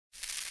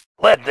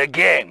Let the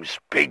games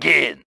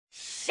begin.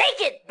 Shake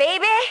it,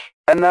 baby!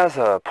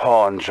 Another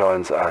pawn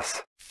joins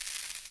us.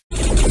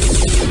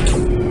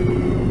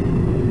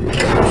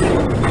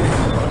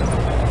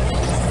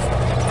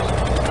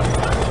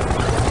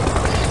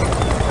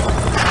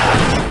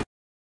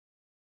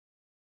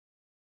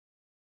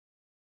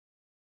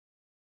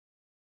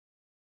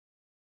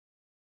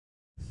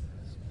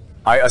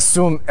 I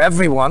assume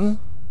everyone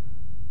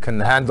can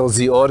handle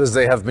the orders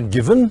they have been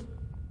given?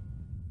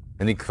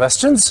 Any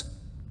questions?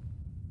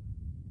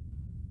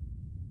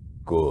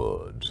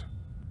 Good.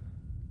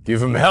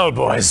 Give him hell,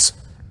 boys.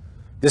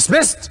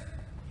 Dismissed!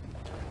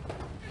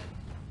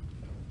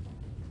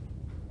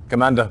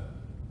 Commander,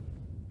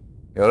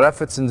 your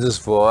efforts in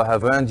this war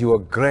have earned you a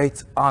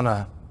great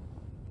honor.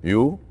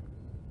 You,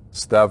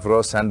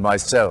 Stavros, and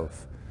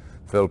myself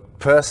will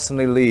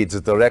personally lead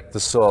the direct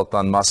assault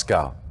on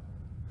Moscow.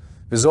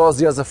 With all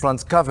the other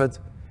fronts covered,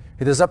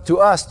 it is up to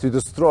us to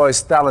destroy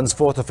Stalin's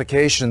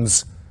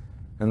fortifications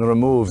and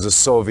remove the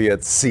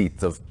Soviet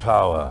seat of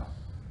power.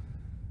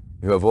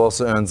 You have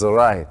also earned the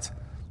right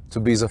to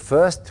be the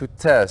first to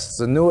test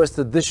the newest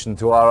addition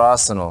to our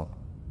arsenal,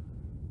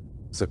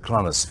 the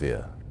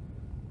chronosphere.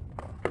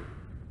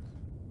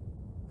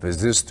 With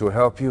this to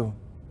help you,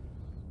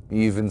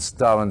 even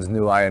Stalin's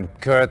new Iron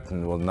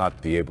Curtain will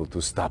not be able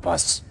to stop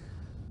us.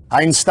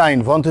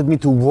 Einstein wanted me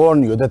to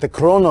warn you that the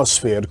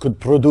chronosphere could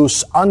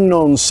produce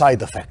unknown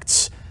side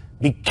effects.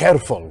 Be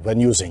careful when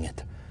using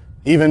it.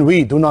 Even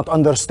we do not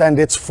understand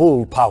its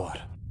full power.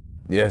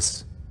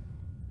 Yes,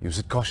 use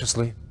it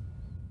cautiously.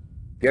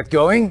 Get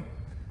going,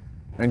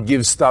 and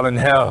give Stalin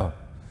hell.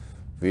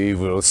 We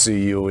will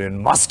see you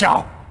in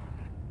Moscow!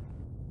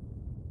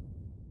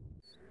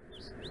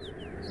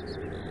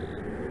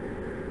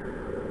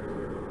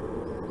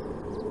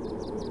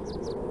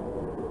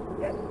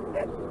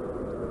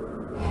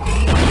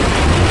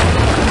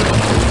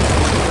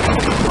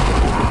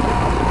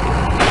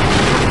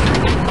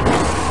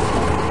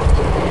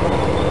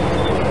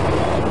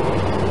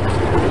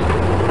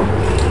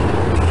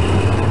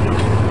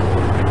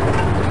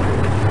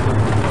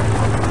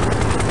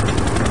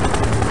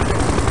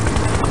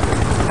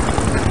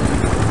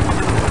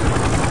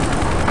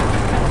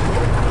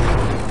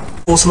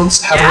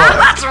 Reinforcements have Yeah, arrived.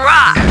 let's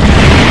rock!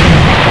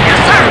 Yes,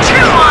 sir,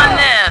 chew on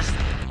this!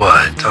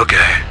 What?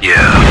 Okay,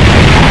 yeah.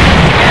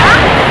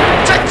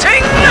 Yeah?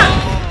 Cha-ching!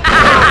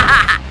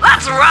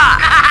 Let's rock!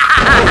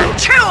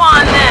 Chew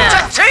on this!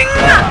 Cha-ching!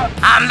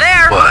 I'm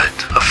there! What?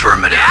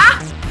 Affirmative.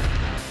 Yeah?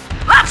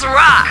 Let's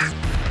rock!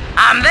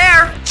 I'm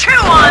there! Chew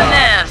on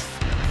this!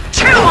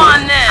 Chew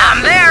on this!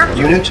 I'm there!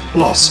 Unit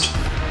lost.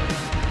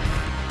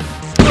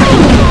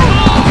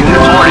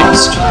 Unit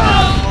lost.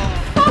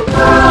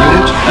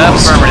 Unit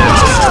lost.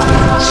 Affirmative.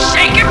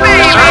 Shake it,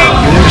 baby!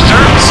 Unit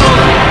lost.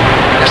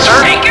 Yes, sir.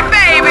 Shake it,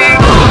 baby!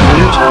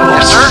 Unit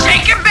Yes, lost. sir.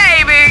 Shake it,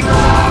 baby!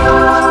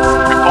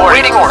 Report.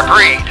 Waiting order.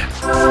 Agreed.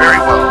 Very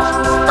well.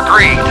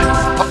 Agreed.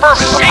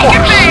 Affirmative. Shake of it,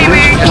 course.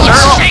 baby! Yes, sir.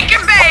 Shake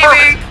it,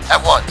 baby! Affirmative.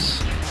 At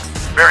once.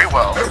 Very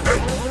well.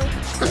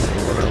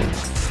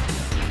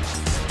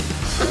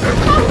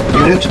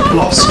 Unit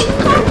lost.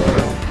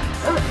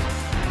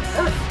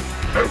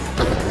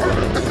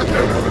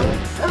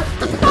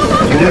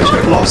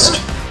 Unit lost.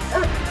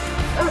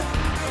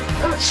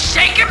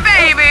 Shake it,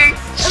 baby!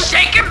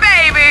 Shake it,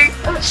 baby!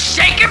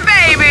 Shake it,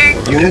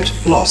 baby! Unit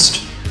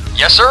lost.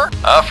 Yes, sir.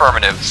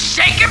 Affirmative.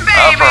 Shake it,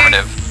 baby!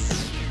 Affirmative.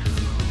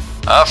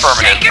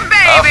 Affirmative. Shake it,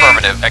 baby!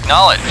 Affirmative.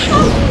 Acknowledge.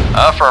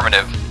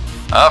 Affirmative.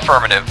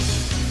 Affirmative.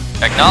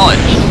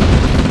 Acknowledge.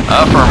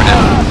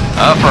 Affirmative.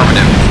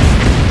 Affirmative.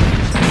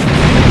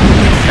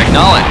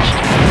 Acknowledged.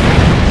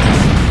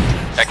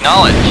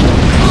 Acknowledged.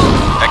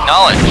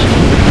 Acknowledged.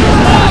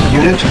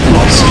 Unit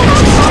lost.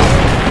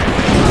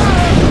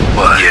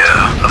 What?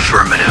 Yeah.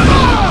 Affirmative.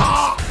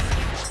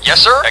 Yes,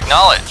 sir.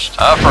 Acknowledged.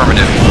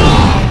 Affirmative.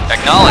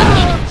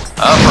 Acknowledged.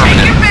 Shake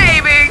Affirmative. it,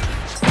 baby!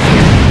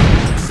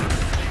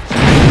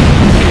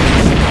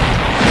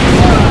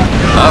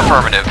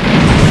 Affirmative.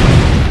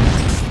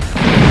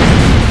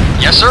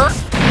 Yes, sir.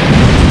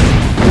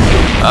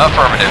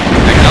 Affirmative.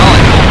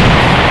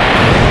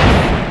 Acknowledged.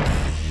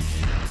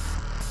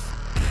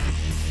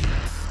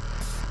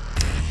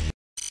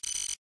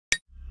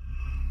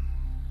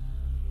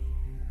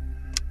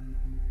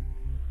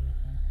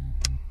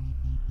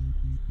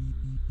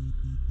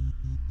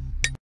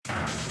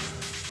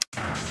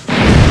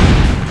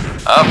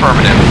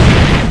 Affirmative.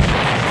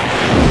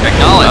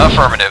 Acknowledge.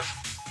 Affirmative.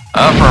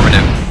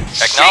 Affirmative.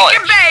 Shake Acknowledge.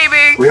 it,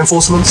 baby!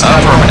 Reinforcements have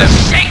Affirmative.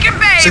 arrived. Shake it,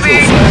 Signal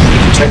baby! flag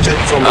detected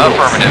from the north.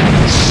 Affirmative.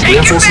 Shake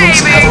it, Reinforcements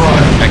have baby!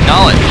 arrived.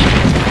 Acknowledge.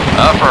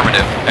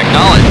 Affirmative.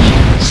 Acknowledge.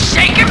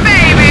 Shake it,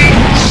 baby!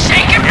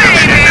 Shake it,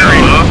 baby!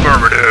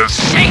 Affirmative.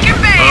 Shake it,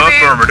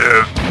 baby!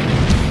 Affirmative.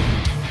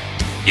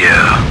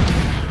 Yeah.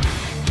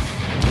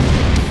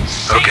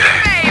 Shake Okay.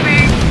 it, baby!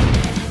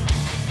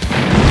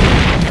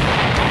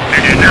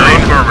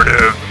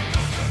 Affirmative.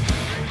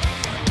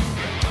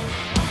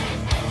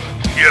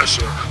 Yes,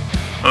 sir.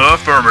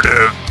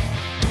 Affirmative.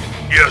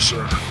 Yes,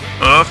 sir.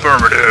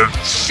 Affirmative.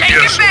 Shake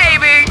Yes, it,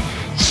 baby!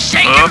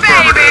 Shake it, baby!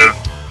 Affirmative.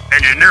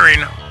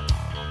 Engineering.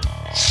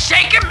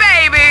 Shake it,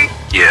 baby.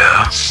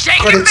 Yeah. Shake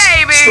it, Credits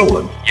baby.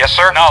 stolen. Yes,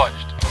 sir. Acknowledged.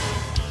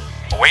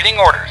 Awaiting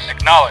orders.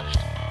 Acknowledged.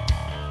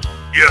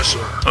 Yes,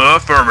 sir.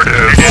 Affirmative.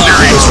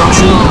 Engineering.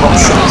 Construction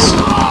options.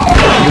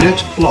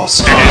 Unit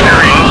lost.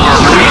 Engineering.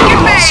 Shake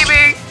it, Lost.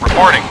 baby.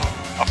 Reporting.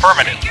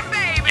 Affirmative. Shake it,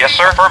 baby. Yes,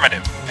 sir.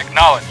 Affirmative.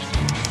 Acknowledged.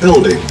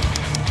 Building.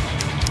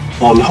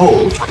 On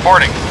hold.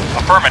 Reporting.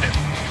 Affirmative.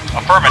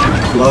 Affirmative.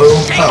 Low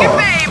Shake it,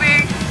 power.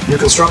 baby. New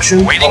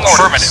construction Waiting options.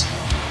 affirmative.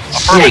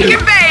 Shake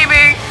Affirmative. it,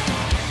 baby.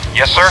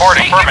 Yes, sir.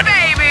 Reporting. Shake it, Affirmative.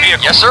 baby.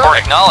 Vehicle. Yes, sir.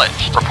 Reporting.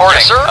 Acknowledged. Reporting.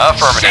 Yes, sir.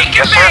 Affirmative. Shake it,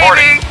 Yes, sir. baby.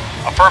 Reporting.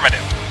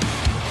 Affirmative.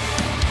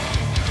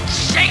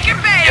 Shake it,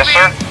 baby. Yes,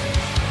 sir.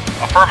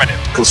 Affirmative.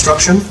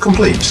 Construction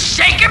complete.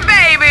 Shake it,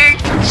 baby.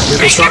 New Shake it,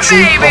 construction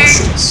baby.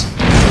 options.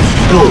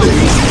 Building.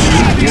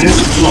 Unit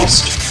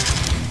lost.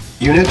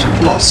 Unit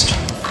lost.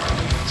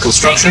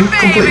 Construction Shake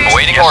it, baby. complete.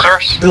 Awaiting Yes, sir.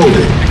 orders.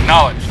 Building.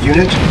 Acknowledged.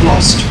 Unit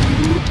lost.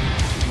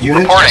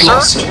 Unit Reporting, sir.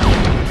 lost.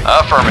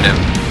 Affirmative.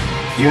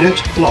 Unit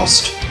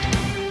lost.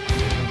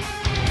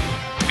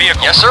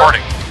 Vehicle. Yes, sir.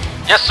 Reporting.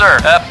 Yes, sir.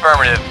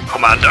 Affirmative.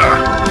 Commander.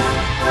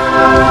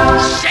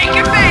 Shake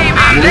it, baby.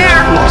 I'm Unit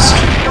there. lost.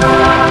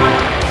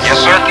 Yes,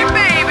 sir. Shake it,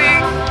 baby.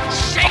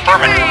 Shake it,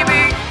 Affirmative.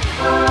 baby.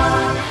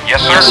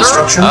 Yes, sir. Yes, sir.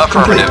 Construction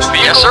Affirmative.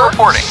 complete. Yes, sir.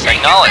 Reporting.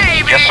 Shake it, Acknowledged.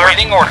 baby. Yes, sir.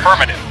 Waiting order.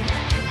 Affirmative.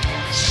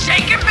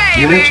 Shake it,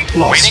 baby. Unit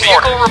lost. Waiting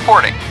Vehicle orders.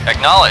 reporting.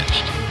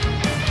 Acknowledged.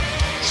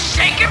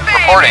 Shake it, baby.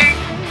 Reporting.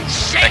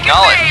 Shake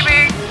Acknowledged. it,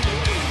 baby.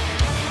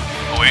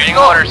 Awaiting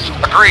orders.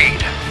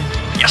 Agreed.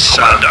 Yes,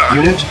 Commander.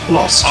 Unit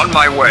lost. On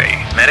my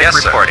way. Medic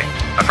Yes, sir. reporting.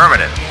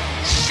 Affirmative.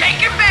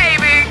 Shake it,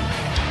 baby.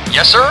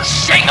 Yes, sir.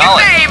 Shake it,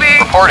 Acknowledged. baby.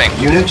 Reporting.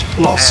 Unit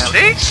lost.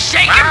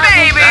 Shake it,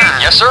 baby.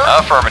 Yes, sir.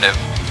 Affirmative.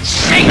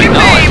 Shake it,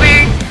 Acknowledged.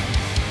 baby.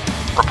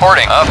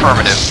 Reporting.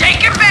 Affirmative.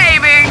 Shake it,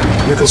 baby.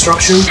 New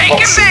construction Shake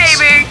it, options.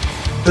 baby.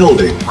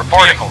 Building.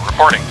 Reporting.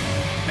 Reporting.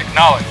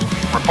 Acknowledged.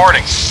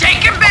 Reporting.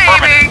 Shake it, baby.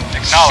 Affirmative.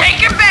 Acknowledged.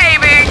 Shake it,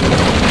 baby.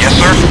 Yes,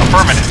 sir.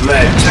 Affirmative.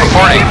 Med tank.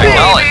 Reporting. Baby.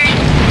 Acknowledged.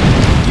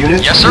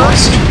 Unit Yes, sir.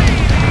 lost.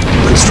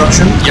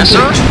 Construction Yes,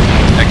 sir.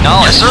 complete.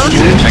 Acknowledged. Yes, sir.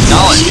 Unit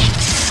Acknowledged.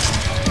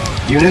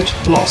 Unit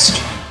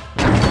lost.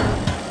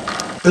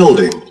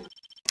 Building.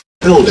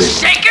 Building.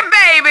 Shake it,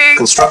 baby.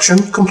 Construction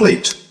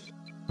complete.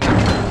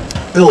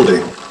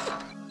 Building.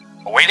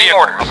 Awaiting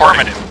order.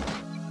 Affirmative.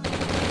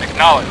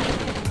 Acknowledged.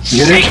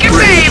 Unit Shake it,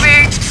 ready.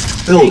 baby.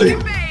 Building.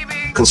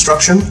 Baby.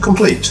 Construction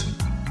complete.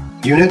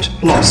 Unit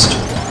lost.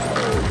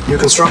 New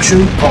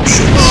construction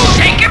options.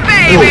 Shake it,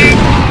 Building.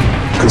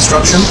 baby.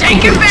 Construction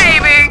Shake it,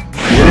 complete. baby.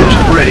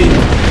 Unit ready.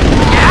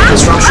 Yeah?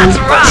 Construction Let's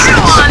rock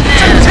options. on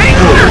this.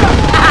 Building.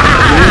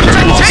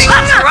 Unit lost.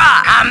 Let's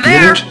rock. I'm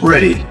there. Unit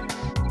ready.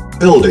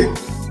 Building.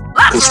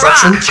 Let's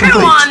construction rock. Chew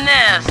complete. on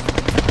this.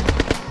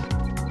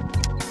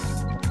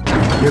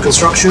 New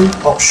construction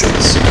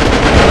options.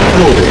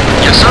 Building.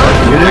 Yes, sir.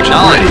 Unit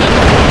Acknowledged. ready.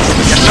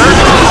 Yes, sir.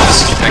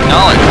 Lost.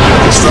 Acknowledged.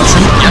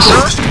 Construction Yes, sir.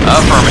 complete.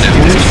 Affirmative.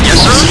 Unit Yes,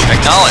 sir. lost.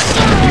 Acknowledged.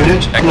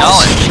 Unit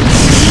Acknowledged.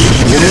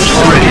 lost. Unit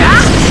ready. Yeah?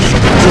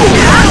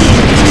 Building.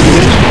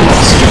 Unit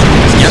lost.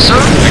 Yes,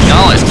 sir.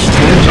 Acknowledged.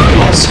 Unit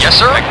lost. Yes,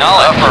 sir.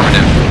 Acknowledged.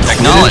 Affirmative.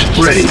 Acknowledged.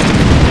 Unit ready.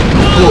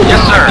 Building.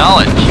 Yes, sir.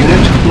 Acknowledged.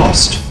 Unit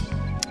lost.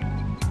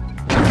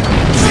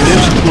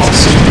 Unit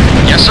lost.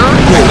 Yes, sir.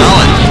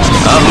 Acknowledged.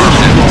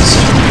 Affirmative. Lost.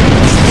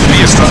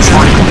 Construction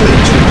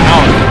complete.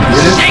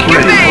 Unit Shake it,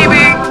 ready.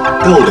 baby.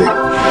 Building.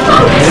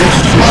 Unit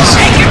lost.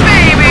 Shake it,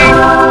 baby.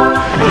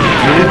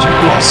 Unit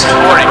lost.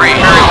 Reporting.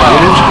 Very well.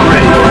 Unit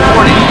ready.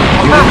 Reporting.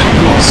 Unit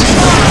lost.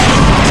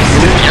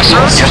 Unit Yes, sir.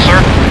 lost. Yes, sir.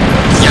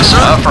 Yes,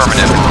 sir.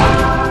 Affirmative.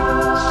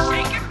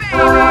 Shake it,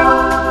 baby.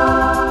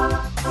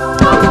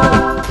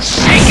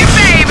 Shake it,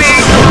 baby.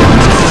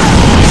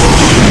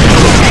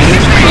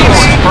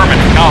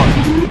 Affirmative. Acknowledged.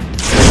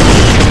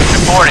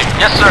 Reporting.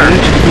 Yes, sir.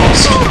 Unit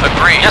lost.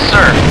 Agree. Yes,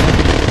 sir.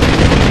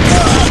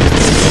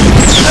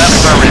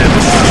 Affirmative.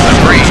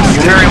 Agreed.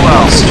 Very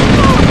well.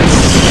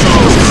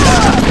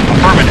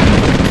 Affirmative.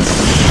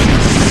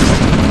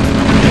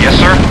 Yes,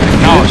 sir.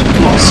 Acknowledged.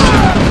 Unit lost.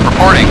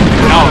 Reporting.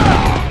 Acknowledged.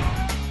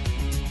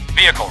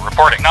 Vehicle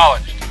report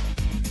acknowledged.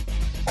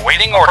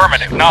 Awaiting order.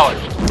 Affirmative.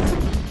 Acknowledged.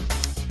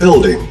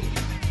 Building.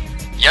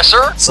 Yes,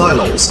 sir.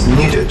 Silos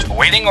needed.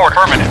 Awaiting order.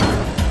 Affirmative.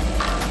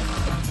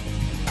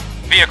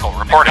 Vehicle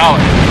report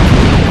acknowledged.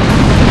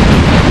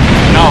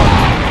 Acknowledged.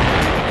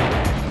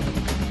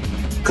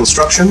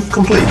 Construction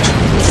complete.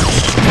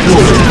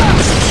 Building.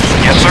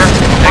 Yes, sir.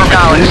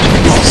 Affirmative.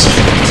 Unit lost.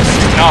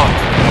 Acknowledged.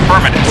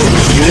 Affirmative.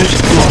 Unit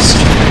lost.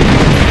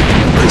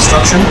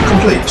 Construction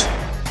complete.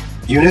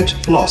 Unit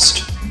lost.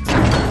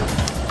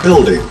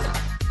 Building.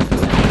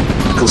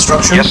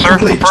 Construction Yes, sir.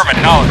 complete. Affirmative.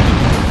 Acknowledged.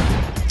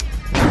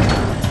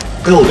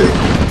 Building.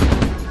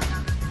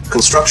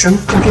 Construction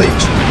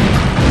complete.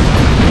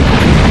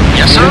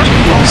 Yes, sir.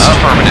 Unit lost.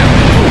 Affirmative.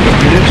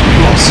 Unit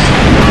lost.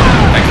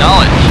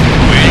 Acknowledged.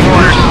 Waiting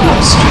orders. Unit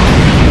lost.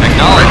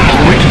 Acknowledged.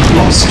 Unit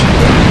lost.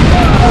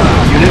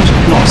 Unit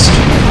lost.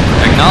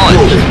 Acknowledged.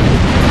 Building.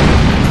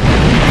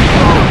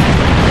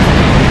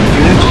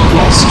 Unit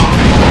lost.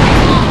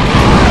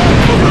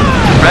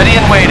 Ready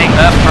and waiting.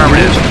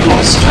 Affirmative.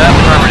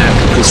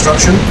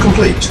 Construction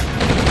complete.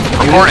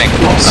 Reporting.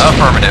 Unit lost.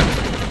 Affirmative.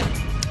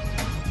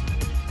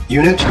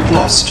 Unit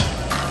lost.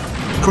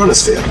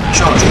 Chronosphere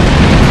charging.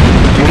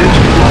 Unit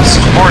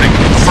lost. Reporting.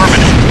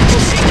 Affirmative.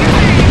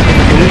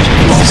 Unit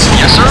lost.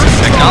 Yes, sir.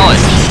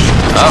 Acknowledged.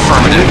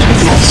 Affirmative.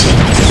 Unit lost.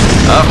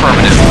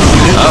 Affirmative.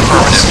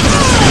 Affirmative.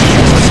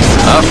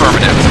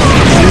 Affirmative.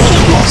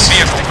 Unit lost.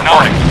 Vehicle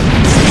acknowledged.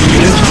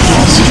 Unit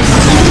lost.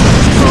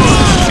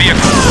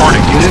 Vehicle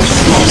reporting. Unit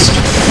lost.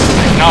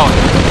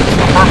 Acknowledged.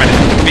 Affirmative.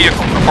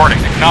 Vehicle reporting.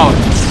 Acknowledged.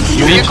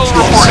 Unit Vehicle lost.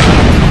 reporting.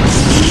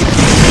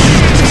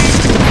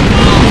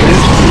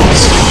 Unit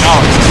lost.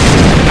 Acknowledged.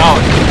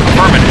 Acknowledged.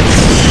 Affirmative.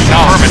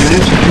 Acknowledged.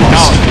 Unit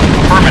lost. Acknowledged.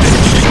 Affirmative.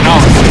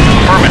 Acknowledged.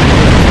 Affirmative.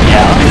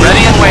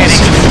 Ready and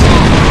waiting.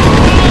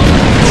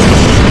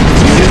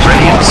 Unit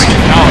Ready and lost.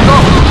 waiting. Acknowledged.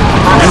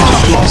 Affirmative.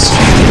 Unit lost.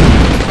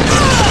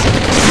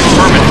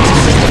 Affirmative.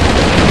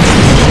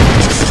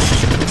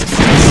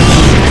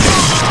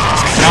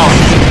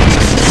 Acknowledged.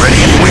 Ready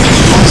and waiting.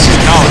 Lost.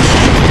 Acknowledged.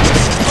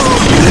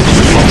 Unit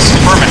lost.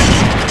 Affirmative.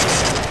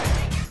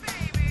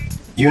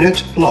 Unit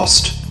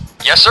lost.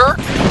 Yes, sir.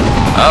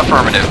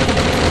 Affirmative.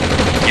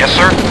 Yes,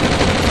 sir.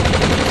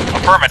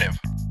 Affirmative.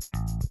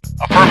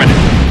 Affirmative.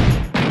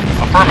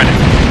 Affirmative.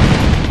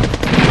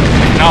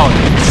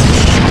 Acknowledged.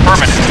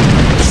 Affirmative.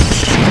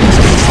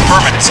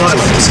 Affirmative.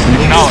 Silos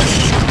needed.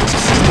 Acknowledged.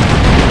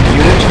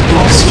 Unit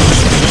lost.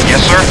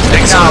 Yes, sir.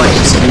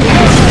 Acknowledged. Silos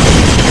needed.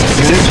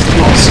 Unit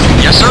lost.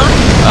 Yes, sir.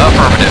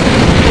 Affirmative.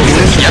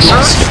 Unit Yes, sir.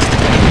 lost.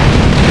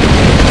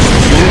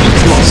 Unit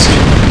lost.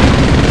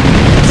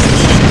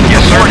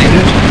 Yes, sir.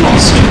 Unit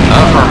lost.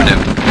 Affirmative.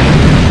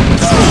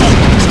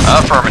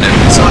 Affirmative.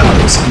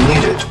 Silos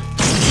needed.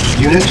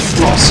 Unit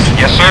lost.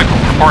 Yes, sir.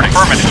 Reporting.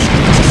 Affirmative.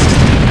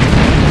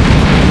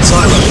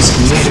 Silos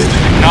needed.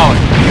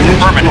 Acknowledged. Unit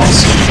Affirmative.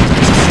 lost.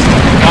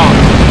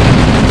 Acknowledged.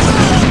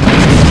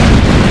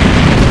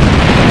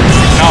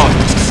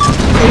 Acknowledged.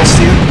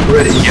 Chronosphere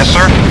ready. Yes,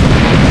 sir.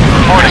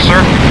 Reporting, sir.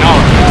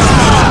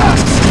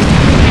 Acknowledged.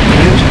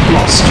 Unit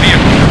lost.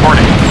 Vehicle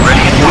reporting.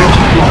 Ready and Unit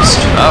waiting. lost.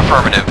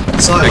 Affirmative.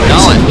 Silos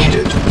Acknowledged.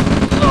 needed.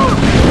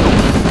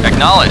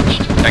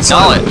 Acknowledged. Acknowledged.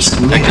 Silos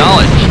needed.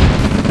 Acknowledged.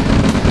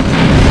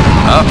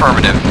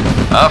 Affirmative.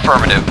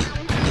 Affirmative.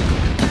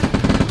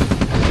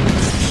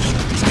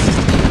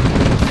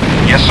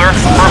 Yes, sir.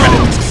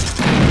 Affirmative.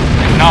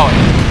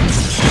 Acknowledged.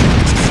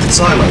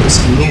 Silos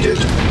needed.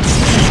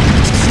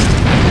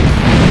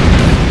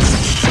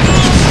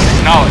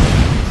 Acknowledged.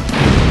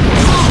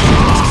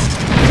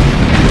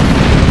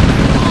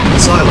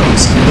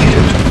 Silos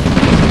needed.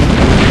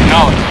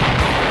 Acknowledged.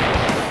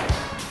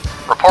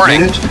 Reporting.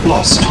 Unit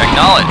lost.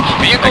 Acknowledged.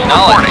 Vehicle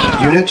reporting.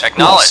 Unit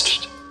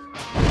Acknowledged.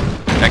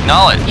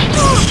 Acknowledged.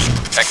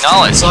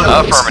 Acknowledged.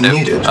 Silence Affirmative.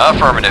 needed.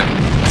 Affirmative.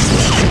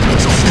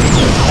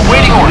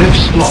 Awaiting Unit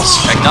orders. lost.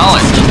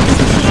 Acknowledged.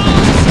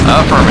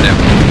 Affirmative.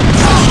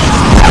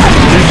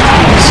 Unit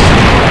lost.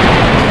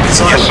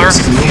 Yes, sir.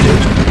 Silos needed.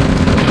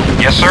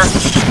 Yes, sir.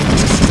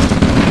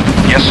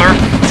 Yes, sir.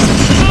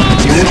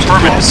 Unit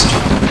Affirmative. lost.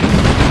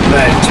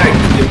 Mag tank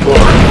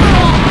deployed.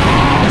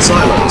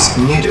 Silos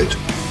needed.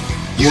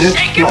 Unit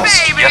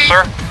lost. Yes,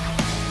 sir.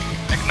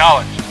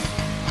 Acknowledged.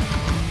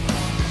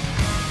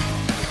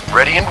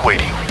 Ready and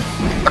waiting.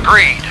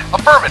 Agreed.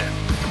 Affirmative.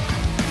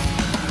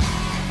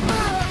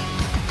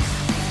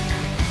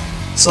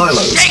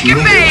 Silos Take it,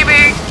 needed.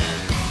 baby!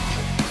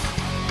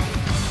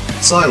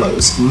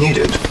 Silos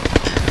needed.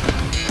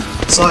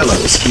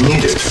 Silos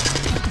needed.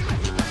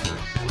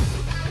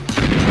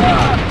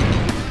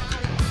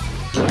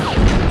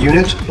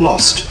 Unit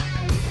lost.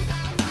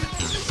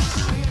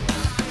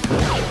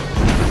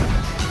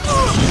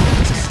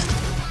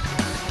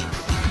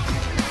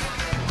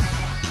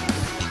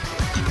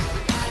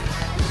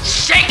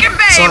 Shake it,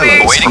 baby!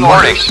 Silence. Awaiting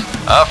Command. orders.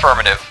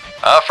 Affirmative.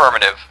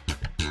 Affirmative.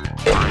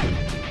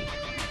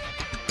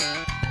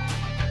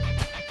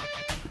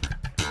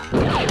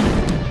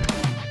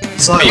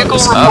 Vehicle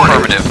Silos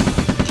reporting. needed. Affirmative.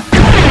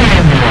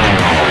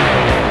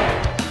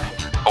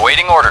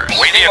 Awaiting orders.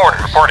 Awaiting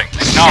orders. Reporting.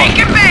 Shake Acknowledged.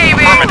 it,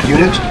 baby! Affirmative.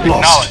 Unit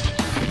lost. Acknowledged.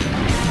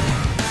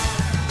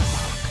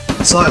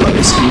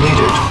 Silos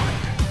needed.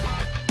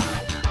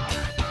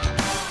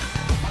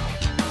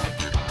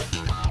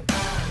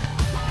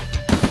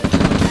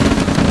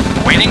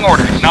 Awaiting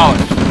orders.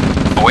 Acknowledged.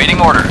 Awaiting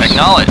orders.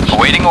 Acknowledged.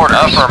 Awaiting orders.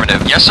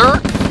 Affirmative. Yes,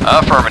 sir.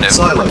 Affirmative.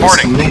 Silos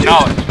Reporting. needed.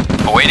 Acknowledged.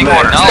 Awaiting Mag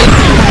orders. tank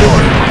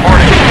deployed.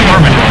 Reporting.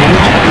 Affirmative.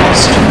 Unit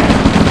lost.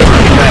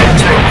 Mag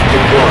tank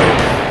deployed.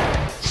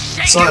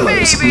 Shake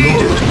Silos it, baby!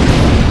 needed.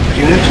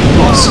 Unit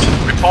lost.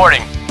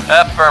 Reporting.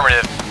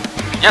 Affirmative.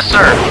 Yes,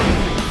 sir.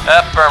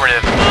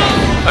 Affirmative.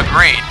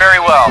 Agreed. Very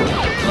well.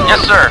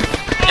 Yes, sir.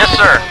 Yes,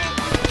 sir.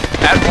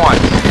 At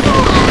once.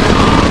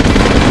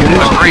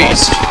 Unit Agreed.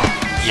 lost.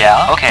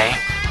 Yeah, okay.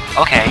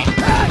 Okay.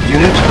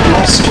 Unit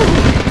lost.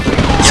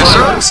 Yes,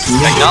 sir. Silos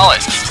needed.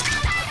 Acknowledged.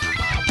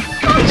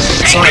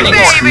 Shake it,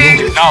 Silos baby!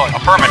 needed. Acknowledged.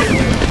 Affirmative.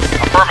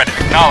 Affirmative.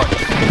 Acknowledged.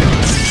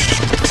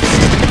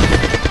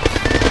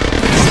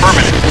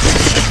 Affirmative.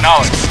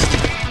 Acknowledged.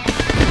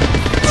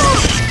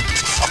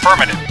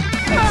 Affirmative.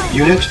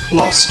 Unit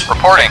lost.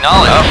 Reporting.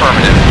 Acknowledged.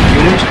 Affirmative.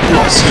 Unit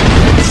lost.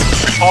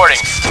 Reporting.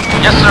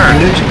 Yes, sir.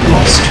 Unit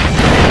lost.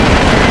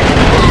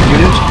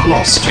 Unit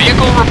lost.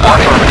 Vehicle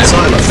reporting. Affirmative.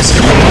 Silence.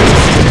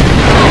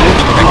 Unit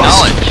lost.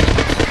 Acknowledged.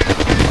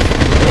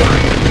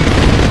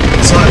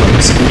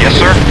 Silence. Yes,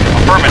 sir.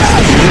 Affirmative.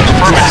 Unit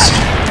Affirmative. lost.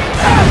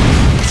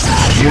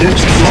 Unit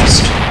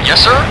lost.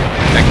 Yes, sir.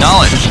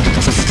 Acknowledged.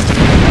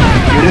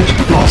 Unit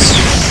lost.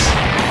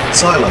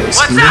 Silos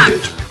What's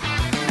needed.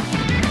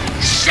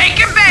 Shake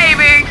it,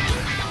 baby!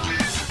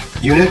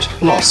 Unit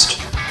lost.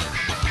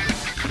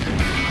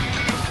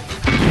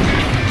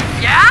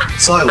 Yeah? I'm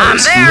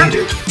Silos there!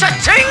 needed.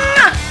 Cha-ching!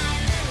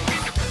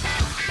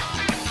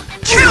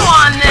 Chew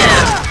on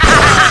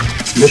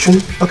this!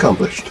 Mission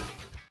accomplished.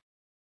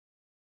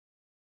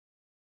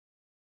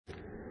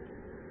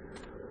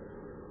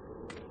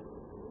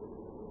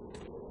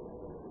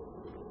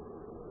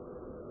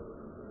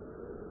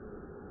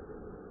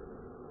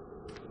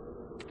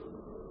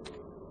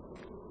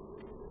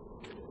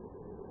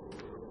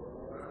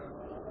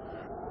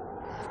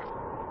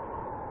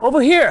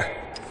 Over here!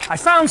 I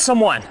found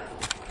someone!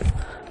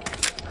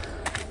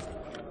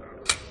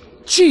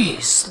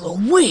 Jeez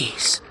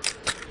Louise!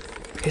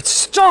 It's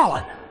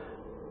Stalin!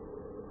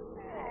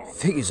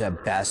 Figures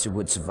that bastard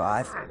would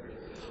survive.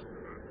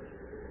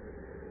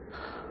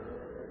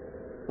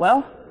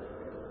 Well,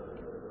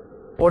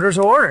 orders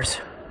are orders.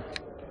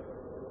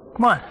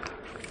 Come on.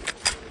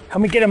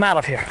 Help me get him out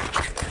of here.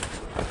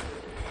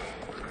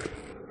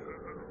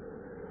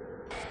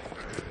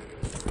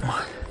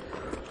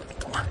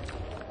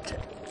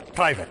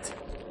 Private.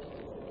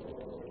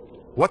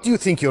 What do you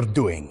think you're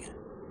doing?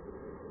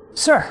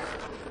 Sir,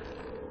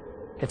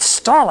 it's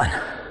Stalin.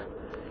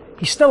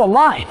 He's still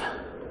alive.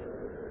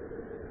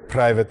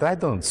 Private, I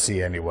don't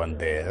see anyone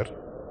there.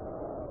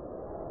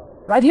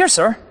 Right here,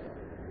 sir.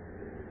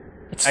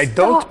 It's I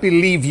don't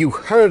believe you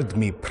heard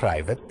me,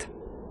 Private.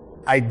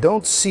 I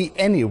don't see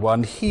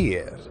anyone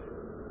here.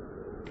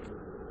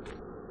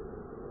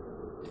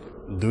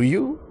 Do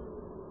you?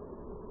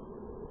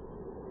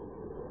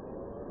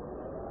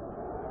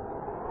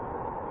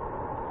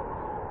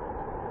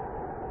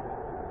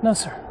 No,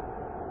 sir.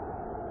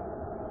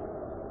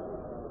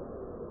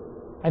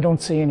 I don't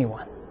see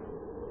anyone.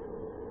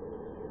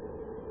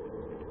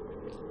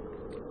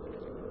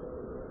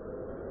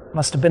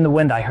 Must have been the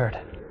wind I heard.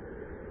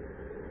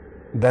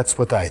 That's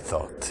what I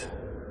thought.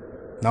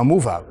 Now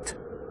move out.